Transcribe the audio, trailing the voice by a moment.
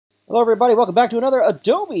Hello everybody, welcome back to another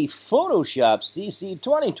Adobe Photoshop CC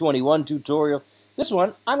 2021 tutorial. This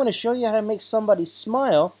one, I'm going to show you how to make somebody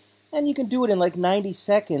smile, and you can do it in like 90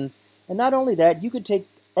 seconds. And not only that, you could take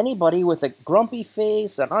anybody with a grumpy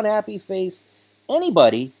face, an unhappy face,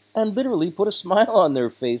 anybody, and literally put a smile on their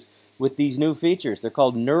face with these new features. They're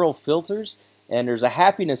called neural filters, and there's a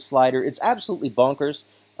happiness slider. It's absolutely bonkers.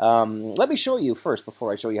 Let me show you first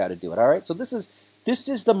before I show you how to do it, alright? So this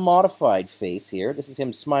is the modified face here. This is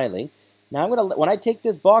him smiling. Now when I take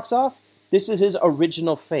this box off, this is his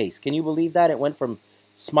original face. Can you believe that? It went from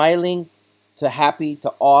smiling to happy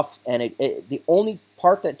to off, and the only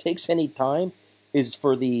part that takes any time is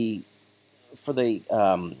for the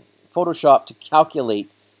Photoshop to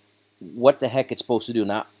calculate what the heck it's supposed to do.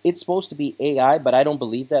 Now, it's supposed to be AI, but I don't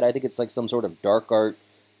believe that. I think it's like some sort of dark art,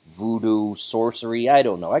 voodoo, sorcery. I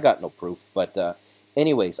don't know. I got no proof, but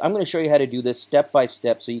anyways, I'm going to show you how to do this step by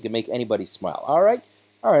step so you can make anybody smile. All right,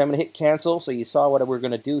 I'm going to hit cancel so you saw what we're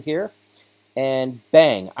going to do here. And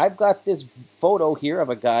bang, I've got this photo here of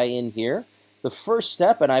a guy in here. The first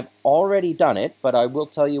step, and I've already done it, but I will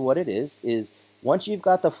tell you what it is once you've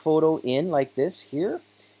got the photo in like this here,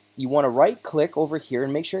 you want to right click over here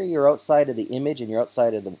and make sure you're outside of the image and you're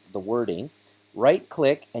outside of the wording. Right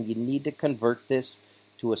click, and you need to convert this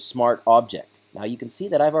to a smart object. Now you can see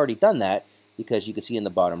that I've already done that, because you can see in the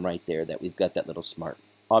bottom right there that we've got that little smart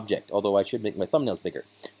object, although I should make my thumbnails bigger.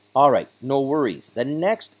 All right, no worries. The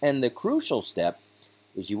next and the crucial step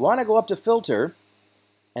is you want to go up to filter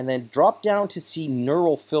and then drop down to see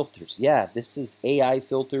neural filters. Yeah, this is AI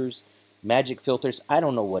filters, magic filters. I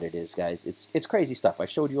don't know what it is, guys. It's crazy stuff. I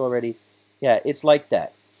showed you already. Yeah, it's like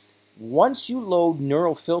that. Once you load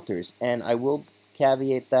neural filters, and I will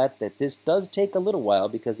caveat that this does take a little while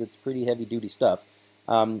because it's pretty heavy duty stuff.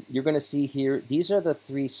 You're going to see here, these are the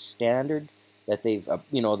three standard that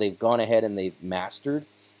they've gone ahead and they've mastered.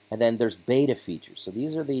 And then there's beta features. So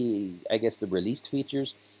these are the, I guess, the released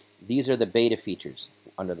features. These are the beta features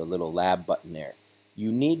under the little lab button there.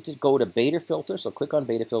 You need to go to beta filter, so click on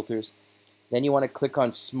beta filters. Then you want to click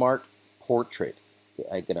on smart portrait.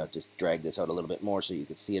 I'm going to just drag this out a little bit more so you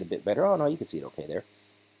can see it a bit better. Oh no, you can see it okay there.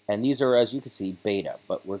 And these are, as you can see, beta.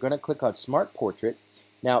 But we're going to click on smart portrait.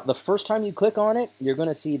 Now, the first time you click on it, you're going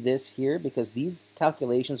to see this here because these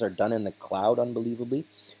calculations are done in the cloud, unbelievably.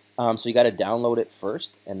 So you got to download it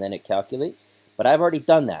first, and then it calculates. But I've already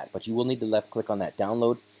done that, but you will need to left click on that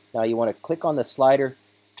download. Now, you want to click on the slider,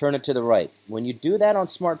 turn it to the right. When you do that on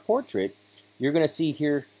Smart Portrait, you're going to see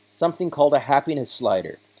here something called a happiness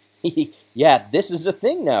slider. Yeah, this is a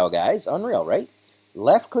thing now, guys. Unreal, right?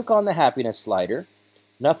 Left click on the happiness slider.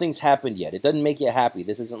 Nothing's happened yet. It doesn't make you happy.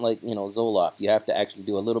 This isn't like, Zoloft. You have to actually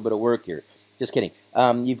do a little bit of work here. Just kidding.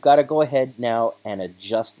 You've got to go ahead now and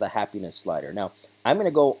adjust the happiness slider. Now, I'm going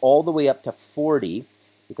to go all the way up to 40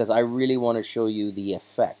 because I really want to show you the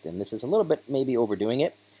effect. And this is a little bit maybe overdoing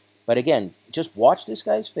it. But again, just watch this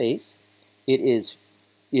guy's face. It is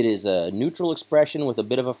a neutral expression with a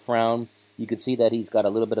bit of a frown. You can see that he's got a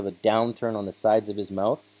little bit of a downturn on the sides of his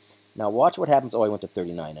mouth. Now, watch what happens. Oh, I went to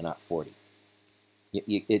 39 and not 40.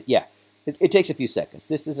 It takes a few seconds.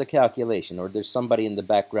 This is a calculation, or there's somebody in the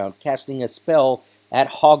background casting a spell at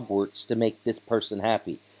Hogwarts to make this person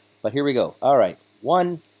happy. But here we go. All right.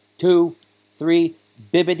 1, 2, 3,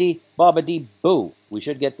 bibbidi bobbidi boo. We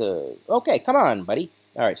should get the... Okay, come on, buddy.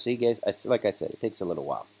 All right, see, guys, like I said, it takes a little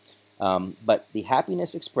while. But the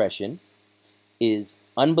happiness expression is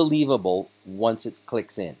unbelievable once it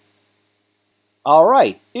clicks in. All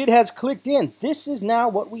right, it has clicked in. This is now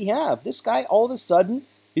what we have. This guy all of a sudden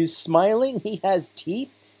is smiling. He has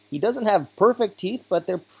teeth. He doesn't have perfect teeth, but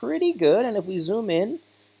they're pretty good. And if we zoom in,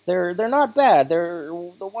 they're not bad. The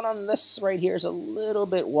one on this right here is a little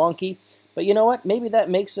bit wonky. But you know what? Maybe that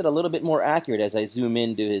makes it a little bit more accurate as I zoom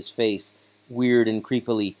into his face, weird and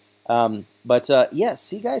creepily. Yeah,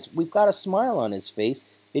 see, guys, we've got a smile on his face.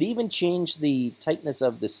 It even changed the tightness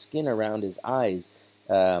of the skin around his eyes.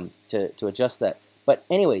 To adjust that. But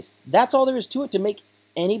anyways, that's all there is to it to make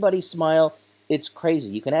anybody smile. It's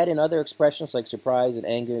crazy. You can add in other expressions like surprise and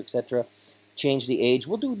anger, etc. Change the age.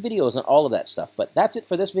 We'll do videos on all of that stuff. But that's it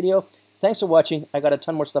for this video. Thanks for watching. I got a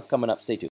ton more stuff coming up. Stay tuned.